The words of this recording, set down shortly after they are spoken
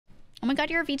Oh my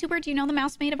god, you're a VTuber? Do you know the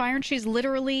mouse made of iron? She's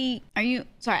literally... Are you...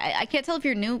 Sorry, I can't tell if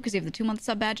you're new because you have the 2-month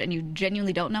sub badge and you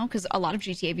genuinely don't know, because a lot of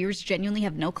GTA viewers genuinely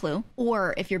have no clue.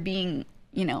 Or if you're being,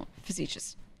 you know,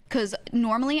 facetious. Because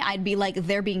normally I'd be like,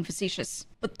 they're being facetious.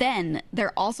 But then there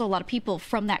are also a lot of people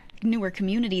from that newer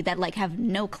community that like have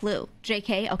no clue.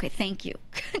 JK, okay, thank you.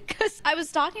 Because I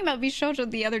was talking about VShojo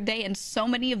the other day, and so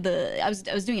many of the... I was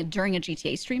doing it during a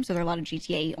GTA stream, so there are a lot of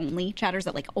GTA only chatters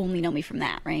that like only know me from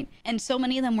that, right? And so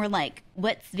many of them were like,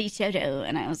 what's VShojo?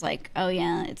 And I was like, oh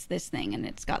yeah, it's this thing, and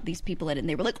it's got these people in it. And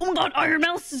they were like, oh my god,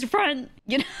 Ironmouse is your friend!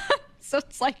 You know? So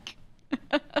it's like...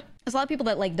 There's a lot of people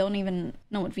that like don't even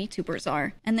know what VTubers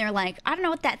are, and they're like, I don't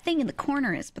know what that thing in the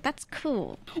corner is, but that's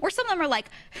cool. Or some of them are like,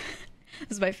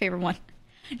 this is my favorite one,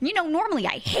 you know, normally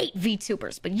I hate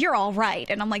VTubers, but you're all right.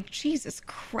 And I'm like, Jesus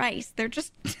Christ, they're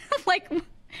just like,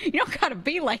 you don't gotta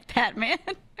be like that, man.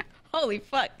 Holy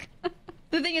fuck.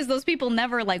 The thing is, those people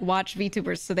never like watch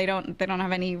VTubers, so they don't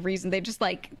have any reason. They just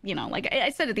like, you know, like I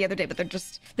said it the other day, but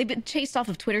they've been chased off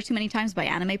of Twitter too many times by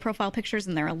anime profile pictures,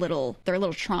 and they're a little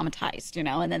traumatized, you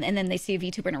know. And then they see a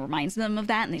VTuber and it reminds them of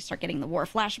that, and they start getting the war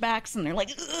flashbacks, and they're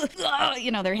like, ugh,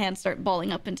 you know, their hands start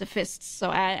balling up into fists. So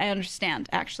I understand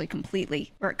actually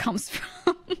completely where it comes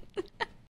from.